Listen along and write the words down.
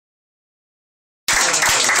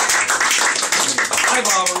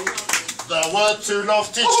high Barbary. There were two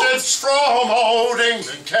lofty ships from old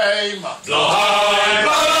England came. The high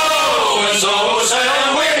blow and so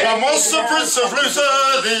sail we. One was the Prince of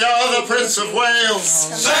Luther, the other Prince of Wales.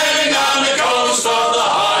 Sailing down the coast of the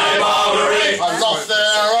high Barbary. Aloft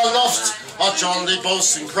there, aloft, our jolly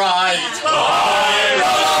boatswain cried. The high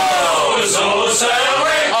blow and so sail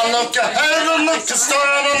we. I look ahead and look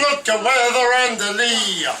astern and look a weather and a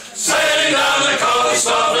lee. Sailing down the coast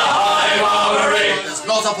of the high Barbary. There's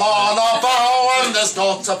not upon our bow and there's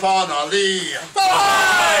not upon our lee. The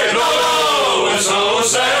high blow and so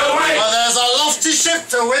sail we. But there's a lofty ship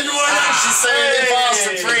to windward and she's sailing fast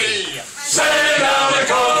and free. Sailing down the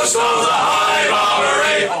coast of the high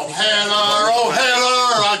Barbary. Oh hail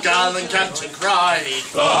her, our gallant captain cried.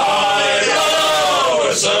 The high blow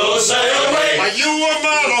and so sail we. Are you a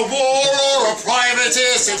man of war or a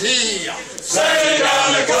privateer, said he. Sailing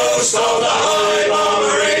down the coast of the high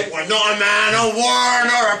Barbary. We're not a man of war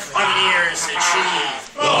nor a privateer, said she.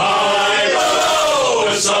 The high blow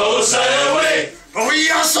and so sail we. But we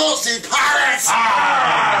are saucy pirates,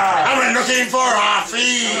 and we're looking for our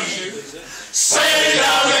fee. Sailing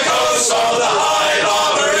down the coast of the high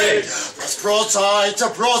Barbary. That's broadside to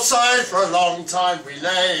broadside, for a long time we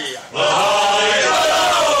lay. The high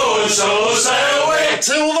blow and so sail we.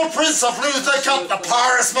 Till the Prince of Luther cut the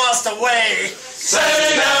pirate's mast away.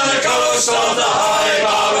 Sailing down the coast of the high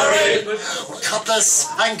Barbary. With cutlass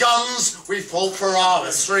and guns we fought for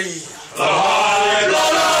our free. The high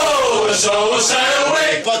blow and so sail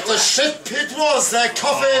we. But the ship it was their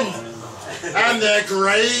coffin, and their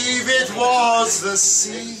grave it was the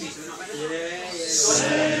sea.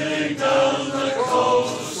 Sailing down the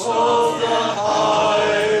coast of the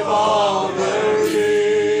high Barbary.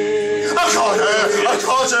 I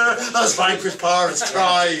caught her, those vanquished pirates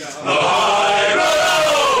cried. The high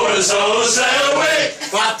blow and so sail we.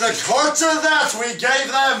 But the quarter that we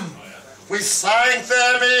gave them, we sank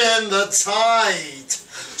them in the tide.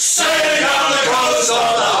 Sailing down the coast of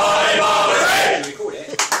the high Barbary.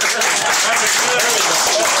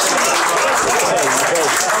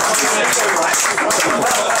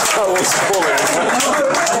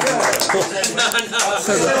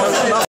 No.